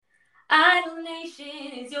Idol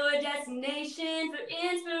Nation is your destination for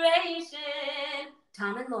inspiration.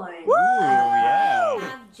 Tom and Lauren. Woo! Yeah.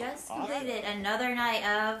 Have just completed another night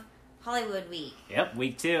of Hollywood Week. Yep,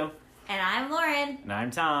 week 2. And I'm Lauren. And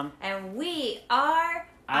I'm Tom. And we are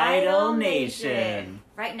Idol Nation.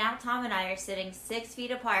 Right now, Tom and I are sitting 6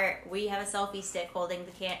 feet apart. We have a selfie stick holding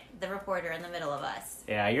the recorder in the middle of us.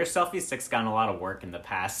 Yeah, your selfie stick's gotten a lot of work in the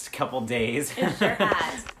past couple days. It sure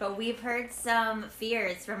has. But we've heard some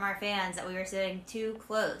fears from our fans that we were sitting too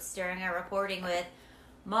close during our recording with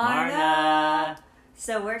Marna.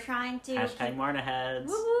 So we're trying to... Hashtag Marna heads.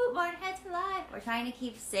 Woo woo, Marna heads alive. We're trying to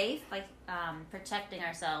keep safe by protecting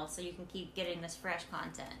ourselves so you can keep getting this fresh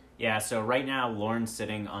content. Yeah, so right now Lauren's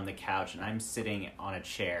sitting on the couch and I'm sitting on a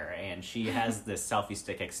chair, and she has the selfie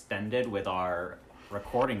stick extended with our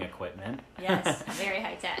recording equipment. Yes, very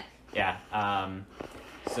high tech. Yeah,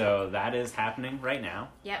 so that is happening right now.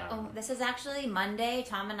 Yep. This is actually Monday.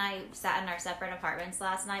 Tom and I sat in our separate apartments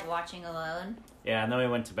last night watching Alone. Yeah, and then we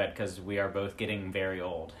went to bed because we are both getting very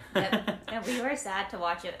old. Yep. And we were sad to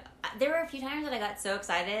watch it. There were a few times that I got so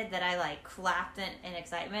excited that I clapped in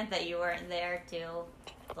excitement that you weren't there to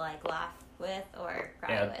laugh with or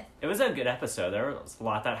cry with. It was a good episode. There was a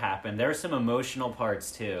lot that happened. There were some emotional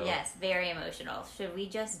parts too. Yes, very emotional. Should we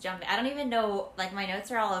just jump in? I don't even know, my notes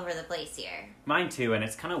are all over the place here. Mine too, and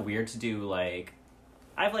it's kind of weird to do I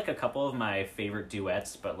have a couple of my favorite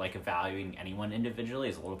duets, but evaluating anyone individually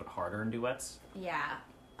is a little bit harder in duets. Yeah,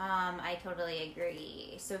 I totally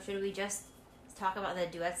agree. So should we just talk about the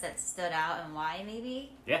duets that stood out and why,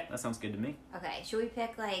 maybe? Yeah, that sounds good to me. Okay, should we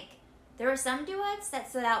pick there were some duets that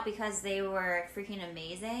stood out because they were freaking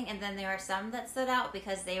amazing, and then there were some that stood out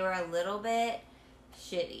because they were a little bit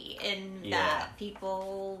shitty and that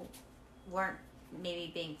people weren't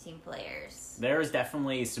maybe being team players. There was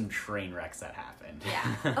definitely some train wrecks that happened.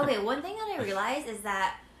 Yeah. Okay, one thing that I realized is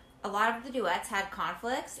that a lot of the duets had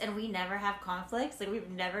conflicts, and we never have conflicts.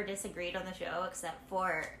 We've never disagreed on the show except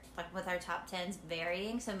for with our top 10s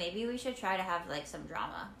varying, so maybe we should try to have some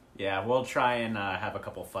drama. Yeah, we'll try and have a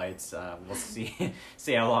couple fights. We'll see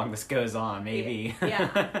how long this goes on, maybe.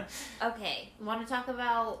 Yeah. Okay, want to talk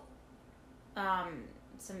about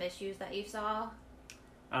some issues that you saw?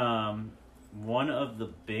 One of the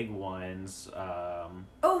big ones...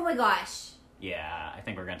 oh my gosh! Yeah, I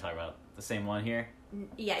think we're going to talk about the same one here.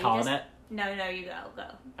 Yeah, Calling it? No, you go.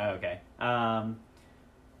 Okay.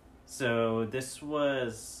 So this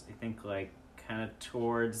was, I think, kind of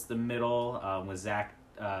towards the middle with Zach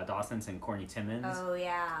Dawson's and Courtney Timmons. Oh,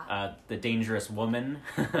 yeah. The Dangerous Woman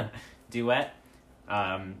duet.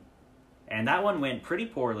 And that one went pretty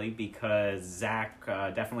poorly because Zach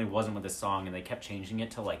definitely wasn't with the song, and they kept changing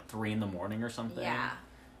it to 3 a.m. or something. Yeah.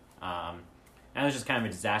 And it was just kind of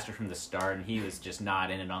a disaster from the start, and he was just not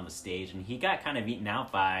in it on the stage, and he got kind of eaten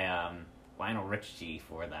out by Lionel Richie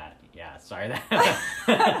for that. Yeah, sorry.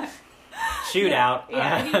 That shootout.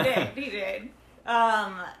 Yeah, he did.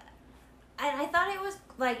 I thought it was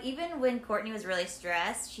even when Courtney was really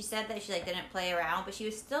stressed, she said that she didn't play around, but she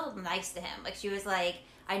was still nice to him. She was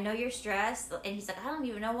I know you're stressed, and he's I don't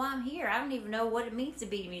even know why I'm here. I don't even know what it means to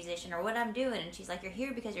be a musician or what I'm doing. And she's you're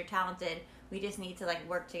here because you're talented. We just need to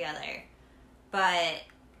work together. But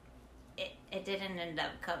it didn't end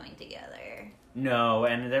up coming together. No,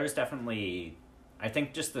 and there was definitely, I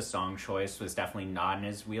think just the song choice was definitely not in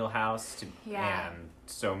his wheelhouse. And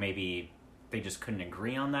so maybe they just couldn't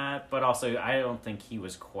agree on that. But also, I don't think he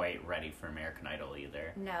was quite ready for American Idol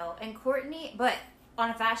either. No, and Courtney, but on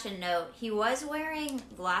a fashion note, he was wearing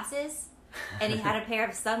glasses, and he had a pair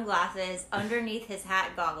of sunglasses underneath his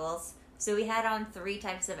hat goggles. So he had on 3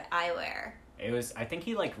 types of eyewear. I think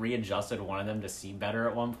he readjusted one of them to see better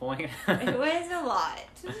at one point. It was a lot.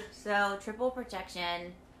 So triple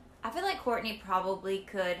protection. I feel like Courtney probably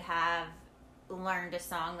could have learned a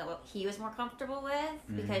song that he was more comfortable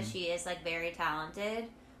with because she is very talented.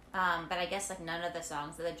 But I guess none of the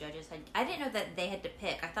songs that the judges had. I didn't know that they had to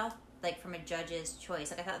pick. I thought from a judge's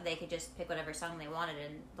choice. I thought they could just pick whatever song they wanted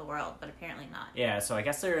in the world, but apparently not. Yeah, so I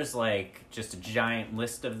guess there's just a giant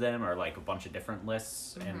list of them or a bunch of different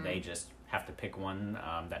lists, and they just have to pick one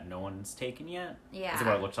that no one's taken yet. Yeah. Is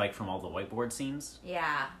what it looked like from all the whiteboard scenes.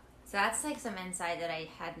 Yeah. So that's some insight that I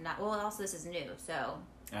had not... Well, also this is new, so...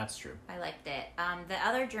 That's true. I liked it. The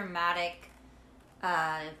other dramatic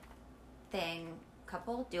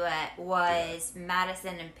couple duet was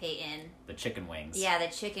Madison and Peyton. The chicken wings. Yeah, the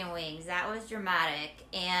chicken wings. That was dramatic.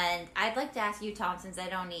 And I'd like to ask you, Tom, since I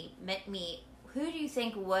don't eat meat, who do you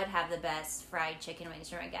think would have the best fried chicken wings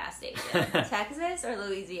from a gas station? Texas or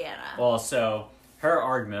Louisiana? Well, so her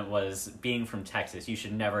argument was, being from Texas, you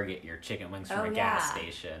should never get your chicken wings from a gas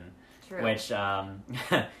station. True. Which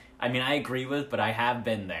I mean, I agree with, but I have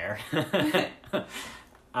been there. You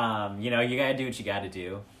gotta do what you gotta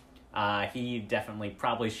do. He definitely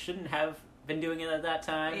probably shouldn't have been doing it at that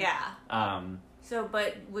time. Yeah.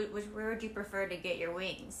 But where would you prefer to get your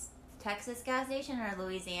wings? Texas gas station or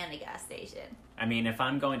Louisiana gas station? I mean, if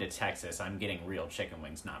I'm going to Texas, I'm getting real chicken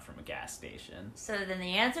wings, not from a gas station. So then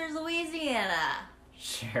the answer is Louisiana.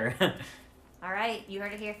 Sure. All right, you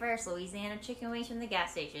heard it here first. Louisiana chicken wings from the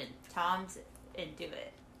gas station. Tom's into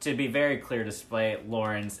it. To be very clear, despite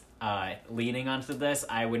Lauren's leaning onto this,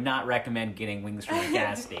 I would not recommend getting wings from a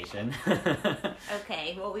gas station.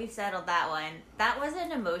 Okay, well, we've settled that one. That was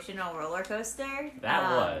an emotional roller coaster. That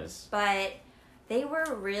was. But they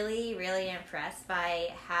were really, really impressed by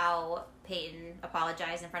how Peyton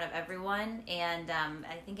apologized in front of everyone. And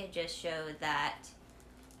I think it just showed that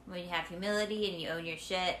when you have humility and you own your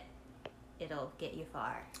shit, it'll get you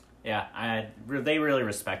far. Yeah, they really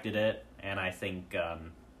respected it. And I think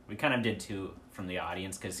we kind of did too from the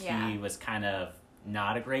audience because he was kind of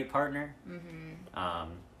not a great partner. Mm-hmm.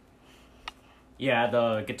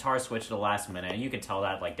 The guitar switch at the last minute. You could tell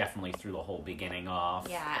that definitely threw the whole beginning off.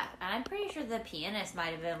 Yeah, and I'm pretty sure the pianist might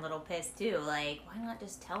have been a little pissed too. Like, why not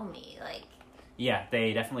just tell me? Yeah,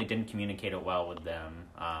 they definitely didn't communicate it well with them.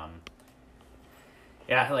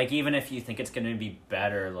 Even if you think it's going to be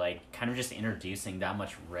better, kind of just introducing that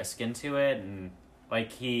much risk into it. And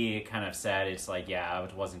he kind of said, it's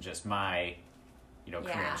it wasn't just my,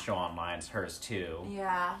 career show online, it's hers too.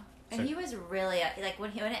 Yeah. And he was really,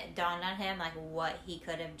 when it dawned on him, what he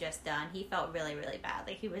could have just done, he felt really, really bad.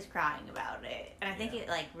 He was crying about it. And I think it,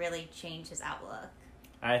 really changed his outlook.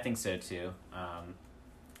 I think so, too.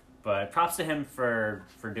 But props to him for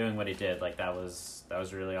doing what he did. That was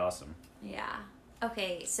really awesome. Yeah.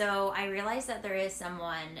 Okay, so I realized that there is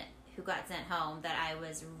someone who got sent home that I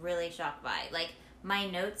was really shocked by. My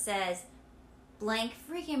note says, blank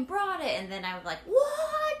freaking brought it. And then I was like,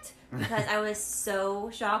 what? Because I was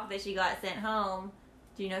so shocked that she got sent home.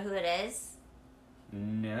 Do you know who it is?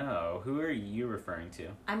 No. Who are you referring to?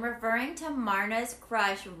 I'm referring to Marna's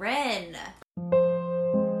crush, Ren.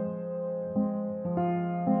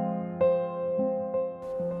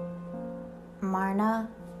 Marna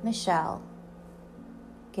Michelle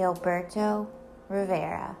Gilberto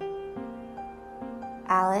Rivera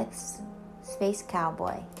Alex Space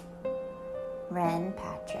Cowboy Ren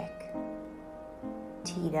Patrick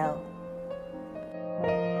Tito.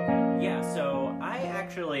 Yeah, so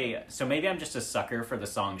so maybe I'm just a sucker for the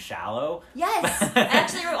song Shallow. Yes, I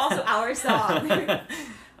actually wrote also our song.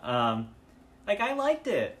 I liked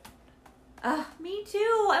it. Me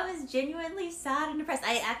too. I was genuinely sad and depressed.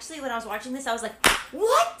 I actually, when I was watching this, I was like,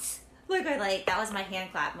 what? That was my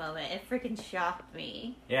hand clap moment. It freaking shocked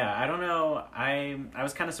me. Yeah, I don't know. I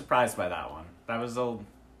was kind of surprised by that one.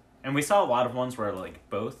 And we saw a lot of ones where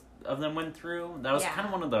both of them went through. That was kind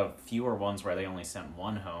of one of the fewer ones where they only sent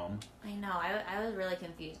one home. I know. I was really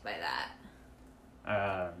confused by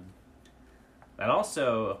that. That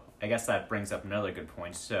also, I guess that brings up another good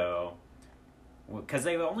point. So, because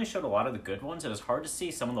they only showed a lot of the good ones, it was hard to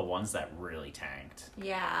see some of the ones that really tanked.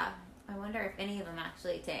 Yeah. I wonder if any of them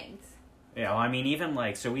actually tanked. Yeah, well, I mean, even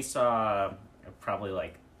so we saw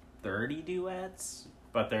probably 30 duets,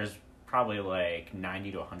 but there's probably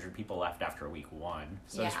 90 to 100 people left after week one.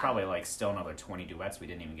 So there's probably still another 20 duets we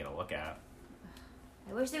didn't even get a look at.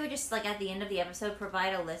 I wish they would just at the end of the episode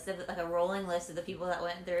provide a list of a rolling list of the people that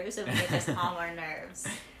went through so we could just calm our nerves.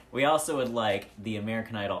 We also would like the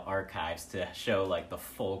American Idol archives to show the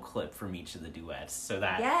full clip from each of the duets so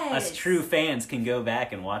that us true fans can go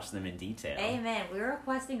back and watch them in detail. Amen. We're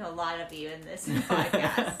requesting a lot of you in this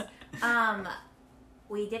podcast.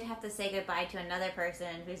 We did have to say goodbye to another person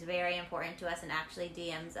who's very important to us and actually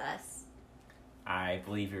DMs us. I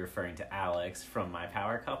believe you're referring to Alex from My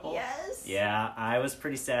Power Couple. Yes. Yeah, I was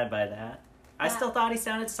pretty sad by that. I still thought he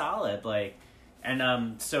sounded solid.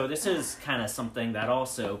 So this is kind of something that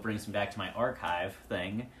also brings me back to my archive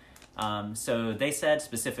thing. So they said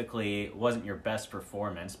specifically it wasn't your best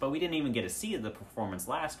performance, but we didn't even get to see the performance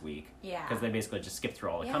last week. Yeah. Because they basically just skipped through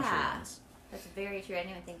all the country ones. That's very true. I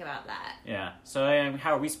didn't even think about that. Yeah. So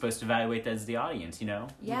how are we supposed to evaluate that as the audience,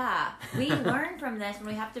 Yeah. We learn from this when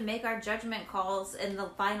we have to make our judgment calls in the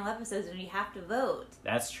final episodes and we have to vote.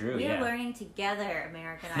 That's true, We are learning together,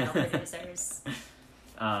 American Idol producers.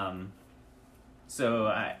 So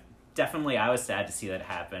I was sad to see that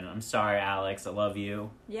happen. I'm sorry, Alex. I love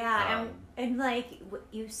you. Yeah, and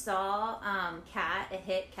you saw Kat, it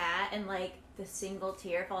hit Kat, and the single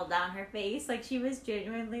tear fall down her face. She was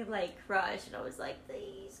genuinely crushed, and I was like,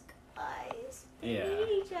 these guys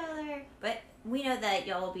need each other. But we know that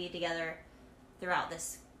y'all will be together throughout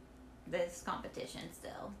this this competition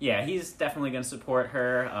still. Yeah, he's definitely going to support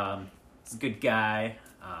her. He's a good guy.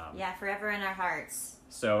 Yeah, forever in our hearts.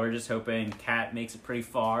 So we're just hoping Kat makes it pretty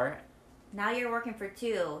far. Now you're working for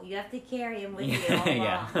 2. You have to carry him with you all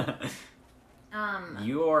along. Yeah.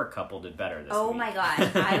 Your couple did better this week. Oh my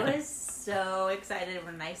gosh, I was so excited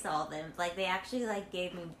when I saw them. Like, they actually, like,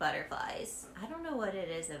 gave me butterflies. I don't know what it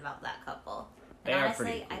is about that couple. They and are honestly,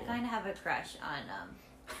 pretty cool. I kind of have a crush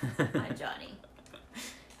on Johnny.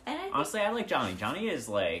 And I think, honestly, I like Johnny. Johnny has,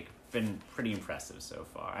 like, been pretty impressive so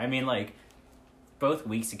far. I mean, like, both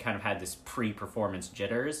weeks he kind of had this pre-performance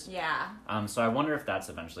jitters. yeah. So I wonder if that's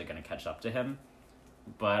eventually going to catch up to him.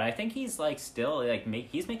 But I think he's, like, still, like,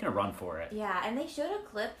 he's making a run for it. Yeah, and they showed a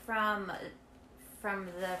clip from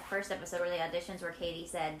the first episode where the auditions where Katie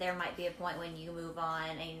said there might be a point when you move on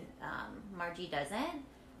and Margie doesn't.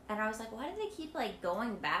 And I was like, why do they keep, like,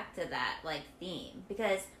 going back to that, like, theme?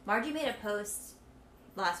 Because Margie made a post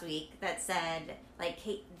last week that said, like,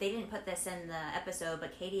 they didn't put this in the episode,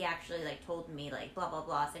 but Katie actually, like, told me, like, blah, blah,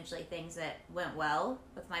 blah, essentially things that went well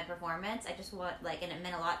with my performance. I just want, like, and it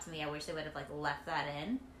meant a lot to me. I wish they would have, like, left that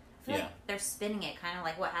in. I feel like they're spinning it kind of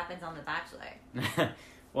like what happens on The Bachelor.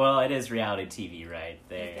 Well, it is reality TV, right?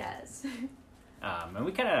 It does. And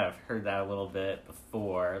we kind of heard that a little bit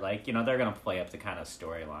before. Like, you know, they're going to play up the kind of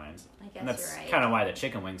storylines. I guess and that's you're right. kind of why the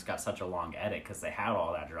Chicken Wings got such a long edit, because they had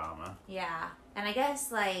all that drama. Yeah. And I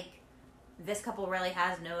guess, like, this couple really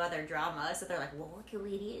has no other drama, so they're like, well, what can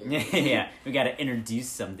we do? Yeah, we got to introduce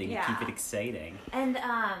something to keep it exciting. And,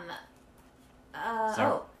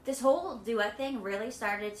 this whole duet thing really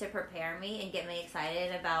started to prepare me and get me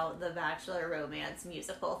excited about the Bachelor romance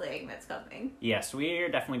musical thing that's coming. Yes, we're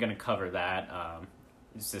definitely going to cover that.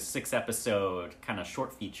 It's a 6-episode kind of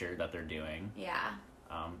short feature that they're doing. Yeah.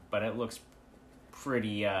 But it looks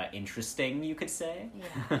pretty interesting, you could say. Yeah,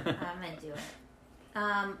 I'm into it.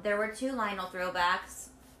 There were 2 Lionel throwbacks.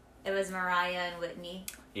 It was Mariah and Whitney.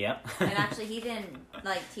 Yep. And actually, he didn't,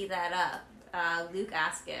 like, tee that up. Luke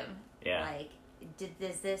asked him, like,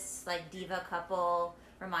 does this, like, diva couple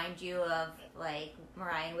remind you of, like,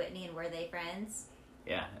 Mariah and Whitney, and were they friends?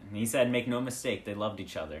 Yeah, and he said, make no mistake, they loved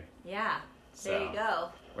each other. Yeah, there you go.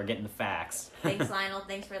 We're getting the facts. Thanks, Lionel.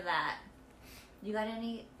 Thanks for that. You got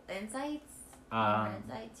any insights? More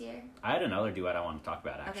insights here? I had another duet I want to talk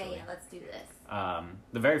about, actually. Okay, yeah, let's do this.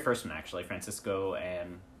 The very first one, actually, Francisco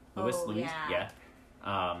and Louis.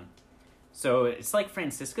 Yeah. So it's like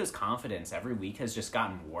Francisco's confidence every week has just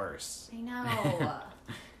gotten worse. I know.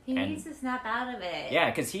 He needs to snap out of it. Yeah,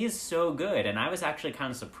 because he is so good, and I was actually kind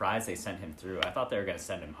of surprised they sent him through. I thought they were going to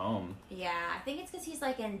send him home. Yeah, I think it's because he's,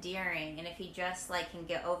 like, endearing, and if he just, like, can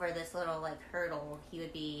get over this little, like, hurdle,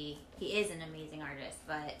 he is an amazing artist,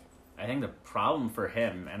 but... I think the problem for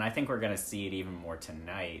him, and I think we're going to see it even more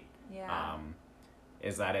tonight,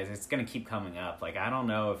 is that it's going to keep coming up. Like, I don't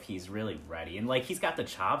know if he's really ready. And, like, he's got the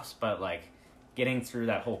chops, but, like, getting through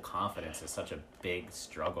that whole confidence is such a big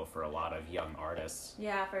struggle for a lot of young artists.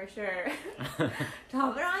 Yeah, for sure.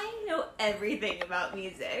 Tom and I know everything about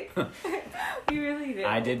music. We really do.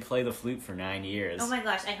 I did play the flute for 9 years. Oh my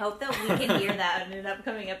gosh, I hope that we can hear that in an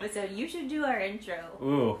upcoming episode. You should do our intro.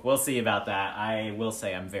 Ooh, we'll see about that. I will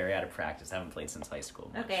say I'm very out of practice. I haven't played since high school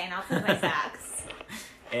much. Okay, and I'll play my sax.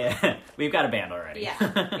 We've got a band already. Yeah,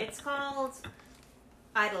 it's called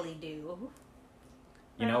Idly Do.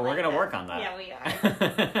 You know, we're going to work on that. Yeah, we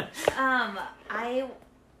are.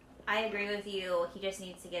 I agree with you. He just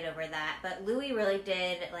needs to get over that. But Louis really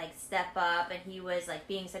did, like, step up, and he was, like,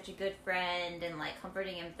 being such a good friend and, like,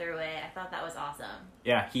 comforting him through it. I thought that was awesome.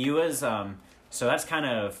 Yeah, he was, so that's kind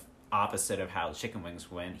of opposite of how Chicken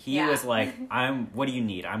Wings went. He was like, what do you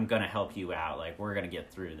need? I'm going to help you out. Like, we're going to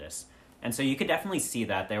get through this. And so you could definitely see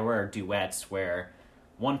that. There were duets where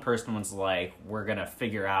one person was like, we're going to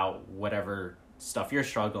figure out whatever stuff you're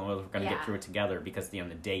struggling with, we're going to get through it together, because at the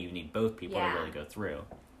end of the day, you need both people to really go through.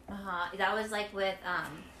 That was like with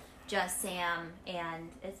Just Sam and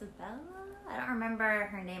Isabella? I don't remember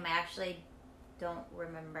her name. I actually don't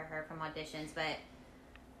remember her from auditions, but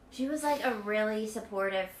she was like a really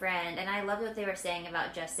supportive friend, and I loved what they were saying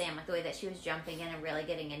about Just Sam, like the way that she was jumping in and really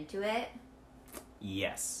getting into it.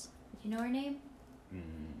 Yes. Do you know her name?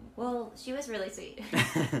 Well, she was really sweet.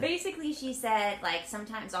 Basically, she said, like,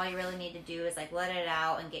 sometimes all you really need to do is, like, let it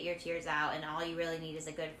out and get your tears out, and all you really need is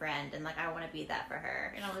a good friend, and, like, I want to be that for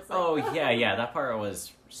her. And I was like, yeah, that part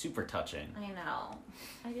was super touching. I know.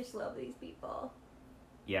 I just love these people.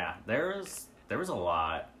 Yeah, there was a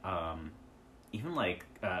lot. Even, like,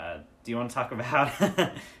 do you want to talk about...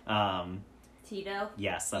 Tito?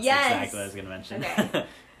 Yes, that's exactly what I was going to mention. Okay.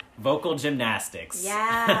 Vocal gymnastics.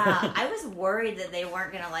 Yeah, I was worried that they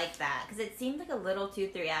weren't going to like that because it seemed like a little too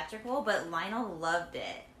theatrical, but Lionel loved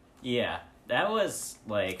it. Yeah, that was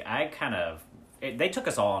like, they took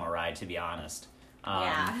us all on a ride, to be honest.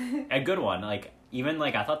 Yeah. A good one. Like, even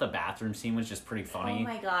like, I thought the bathroom scene was just pretty funny. Oh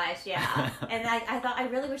my gosh, yeah. And I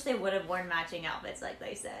really wish they would have worn matching outfits like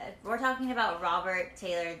they said. We're talking about Robert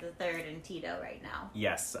Taylor III and Tito right now.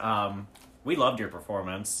 Yes. We loved your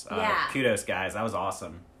performance. Yeah. Kudos, guys. That was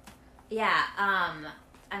awesome. Yeah,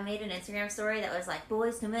 I made an Instagram story that was like,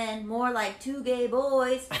 boys to men, more like two gay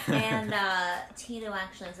boys. And Tito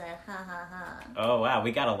actually said, ha ha ha. Oh, wow.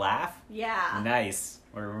 We got a laugh? Yeah. Nice.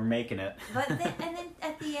 We're making it. But then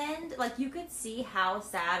at the end, like, you could see how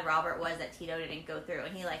sad Robert was that Tito didn't go through.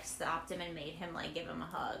 And he, like, stopped him and made him, like, give him a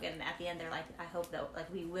hug. And at the end, they're like, I hope that,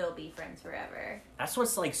 like, we will be friends forever. That's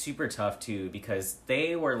what's, like, super tough, too, because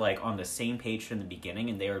they were, like, on the same page from the beginning,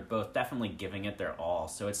 and they were both definitely giving it their all.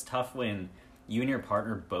 So it's tough when you and your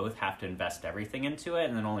partner both have to invest everything into it,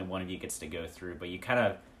 and then only one of you gets to go through. But you kind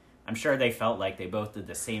of, I'm sure they felt like they both did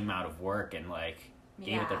the same amount of work and, like,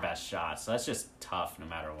 gave it their best shot. So that's just tough no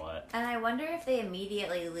matter what. And I wonder if they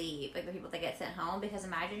immediately leave, like the people that get sent home, because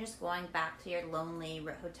imagine just going back to your lonely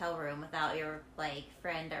hotel room without your, like,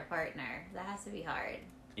 friend or partner. That has to be hard.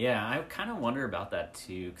 Yeah, I kind of wonder about that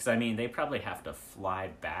too, because I mean, they probably have to fly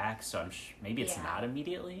back, so maybe it's not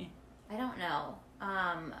immediately. I don't know.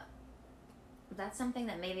 That's something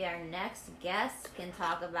that maybe our next guest can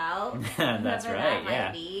talk about. That's right. That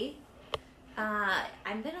might be.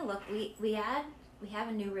 I'm gonna look. We have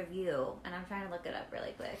a new review, and I'm trying to look it up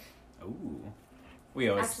really quick. Ooh. We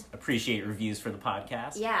always appreciate reviews for the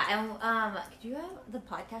podcast. Yeah, and could you have the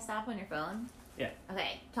podcast app on your phone? Yeah.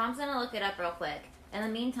 Okay, Tom's gonna look it up real quick. In the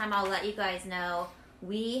meantime, I'll let you guys know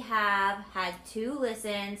we have had 2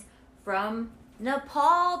 listens from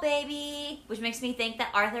Nepal, baby! Which makes me think that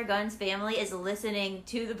Arthur Gunn's family is listening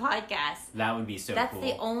to the podcast. That would be so cool. That's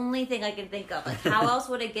the only thing I can think of. Like, how else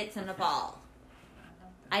would it get to Nepal?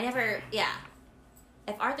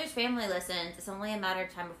 If Arthur's family listens, it's only a matter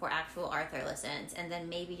of time before actual Arthur listens, and then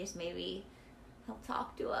maybe, just maybe, he'll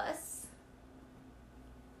talk to us.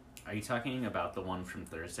 Are you talking about the one from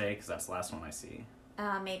Thursday? Because that's the last one I see.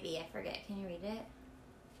 Maybe. I forget. Can you read it?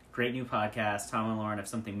 Great new podcast. Tom and Lauren have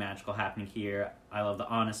something magical happening here. I love the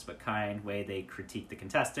honest but kind way they critique the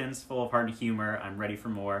contestants. Full of heart and humor. I'm ready for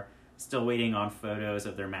more. Still waiting on photos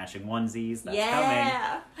of their matching onesies. That's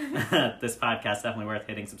coming. This podcast definitely worth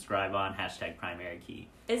hitting subscribe on. # primary key.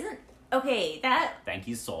 Thank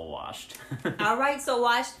you, Soul Washed. All right, Soul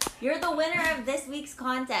Washed. You're the winner of this week's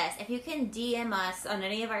contest. If you can DM us on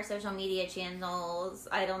any of our social media channels,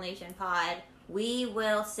 Idol Nation Pod, we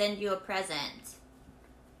will send you a present.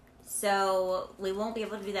 So we won't be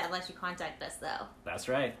able to do that unless you contact us, though. That's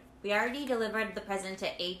right. We already delivered the present to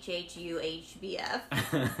HHUHBF.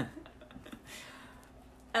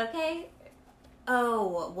 Okay.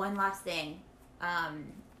 Oh, one last thing.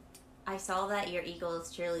 I saw that your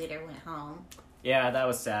Eagles cheerleader went home. Yeah, that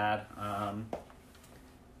was sad.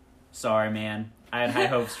 Sorry, man. I had high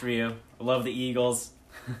hopes for you. I love the Eagles.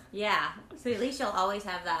 Yeah, so at least you'll always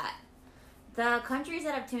have that. The countries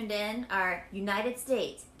that have tuned in are United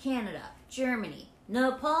States, Canada, Germany,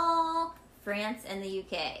 Nepal, France, and the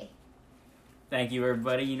UK. Thank you,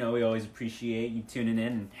 everybody. You know, we always appreciate you tuning in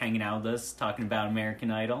and hanging out with us, talking about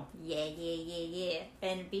American Idol. Yeah.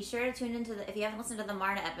 And be sure to tune into if you haven't listened to the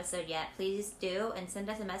Marna episode yet, please do, and send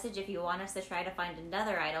us a message if you want us to try to find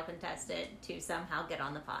another Idol contestant to somehow get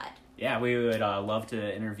on the pod. Yeah, we would love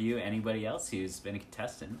to interview anybody else who's been a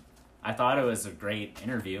contestant. I thought it was a great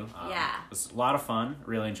interview. It was a lot of fun.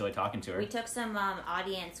 Really enjoyed talking to her. We took some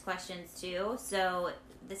audience questions, too, so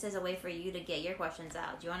this is a way for you to get your questions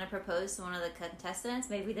out. Do you want to propose to one of the contestants?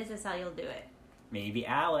 Maybe this is how you'll do it. Maybe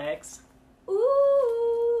Alex.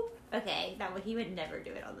 Ooh. Okay, he would never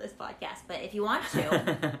do it on this podcast, but if you want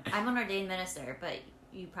to, I'm an ordained minister, but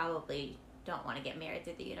you probably don't want to get married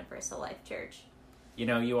through the Universal Life Church. You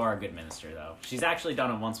know, you are a good minister, though. She's actually done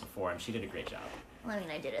it once before, and she did a great job. I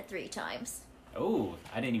mean, I did it 3 times. Oh,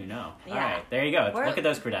 I didn't even know. Yeah. All right, there you go. Look at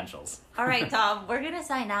those credentials. All right, Tom, we're going to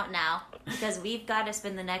sign out now because we've got to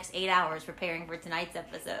spend the next 8 hours preparing for tonight's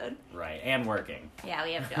episode. Right, and working. Yeah,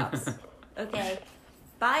 we have jobs. Okay.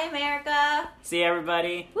 Bye, America. See you,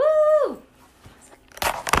 everybody. Woo!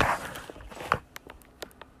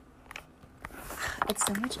 It's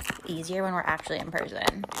so much easier when we're actually in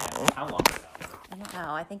person. Yeah, how long was that? I don't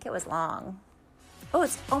know. I think it was long. Oh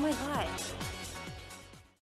my God.